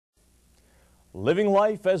Living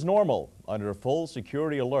life as normal under full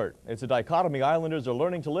security alert. It's a dichotomy Islanders are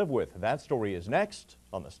learning to live with. That story is next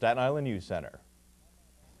on the Staten Island NewsCenter.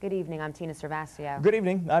 Good evening, I'm Tina Servasio. Good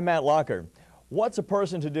evening, I'm Matt Locker. What's a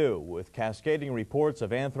person to do with cascading reports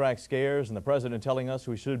of anthrax scares and the president telling us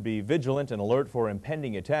we should be vigilant and alert for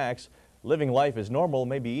impending attacks? Living life as normal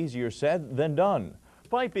may be easier said than done.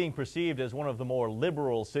 Despite being perceived as one of the more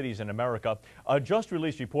liberal cities in America, a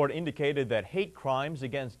just-released report indicated that hate crimes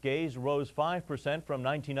against gays rose 5% from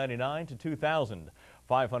 1999 to 2000.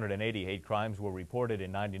 580 hate crimes were reported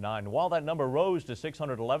in '99, while that number rose to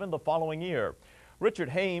 611 the following year. Richard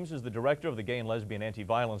Hames is the director of the Gay and Lesbian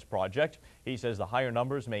Anti-Violence Project. He says the higher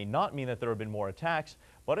numbers may not mean that there have been more attacks,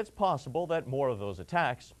 but it's possible that more of those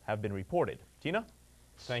attacks have been reported. Tina?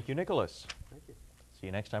 Thank you, Nicholas. Thank you. See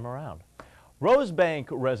you next time around. Rosebank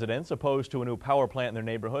residents opposed to a new power plant in their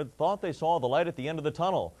neighborhood thought they saw the light at the end of the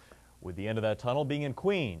tunnel, with the end of that tunnel being in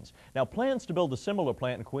Queens. Now, plans to build a similar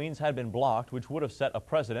plant in Queens had been blocked, which would have set a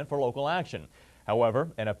precedent for local action.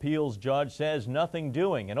 However, an appeals judge says nothing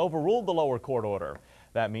doing and overruled the lower court order.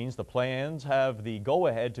 That means the plans have the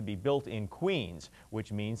go-ahead to be built in Queens,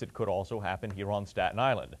 which means it could also happen here on Staten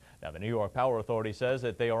Island. Now, the New York Power Authority says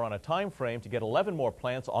that they are on a time frame to get 11 more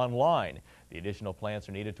plants online. The additional plants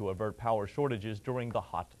are needed to avert power shortages during the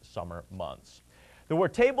hot summer months. There were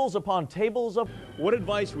tables upon tables of... What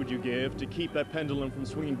advice would you give to keep that pendulum from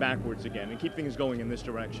swinging backwards again and keep things going in this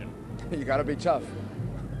direction? You gotta be tough.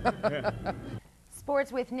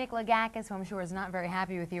 Sports with Nick Lagakis, who I'm sure is not very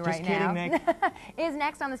happy with you Just right kidding, now, Nick. is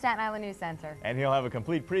next on the Staten Island NewsCenter. And he'll have a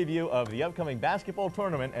complete preview of the upcoming basketball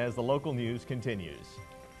tournament as the local news continues.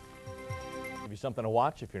 Give you something to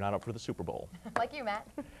watch if you're not up for the Super Bowl. Like you, Matt.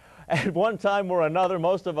 At one time or another,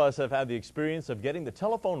 most of us have had the experience of getting the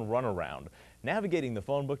telephone runaround. Navigating the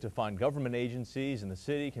phone book to find government agencies in the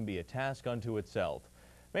city can be a task unto itself.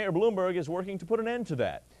 Mayor Bloomberg is working to put an end to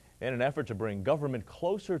that. In an effort to bring government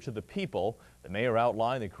closer to the people, the mayor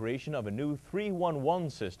outlined the creation of a new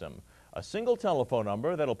 311 system, a single telephone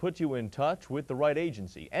number that'll put you in touch with the right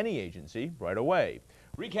agency, any agency, right away.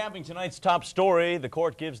 Recapping tonight's top story, the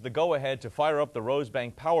court gives the go-ahead to fire up the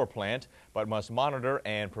Rosebank power plant, but must monitor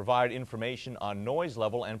and provide information on noise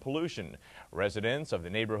level and pollution. Residents of the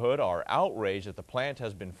neighborhood are outraged that the plant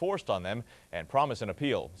has been forced on them and promise an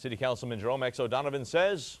appeal. City Councilman Jerome X. O'Donovan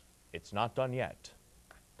says it's not done yet.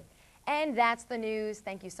 And that's the news.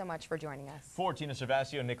 Thank you so much for joining us. For Tina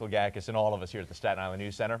Servasio, Nick Lagakis, and all of us here at the Staten Island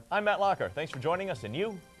NewsCenter, I'm Matt Locker. Thanks for joining us, and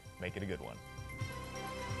you make it a good one.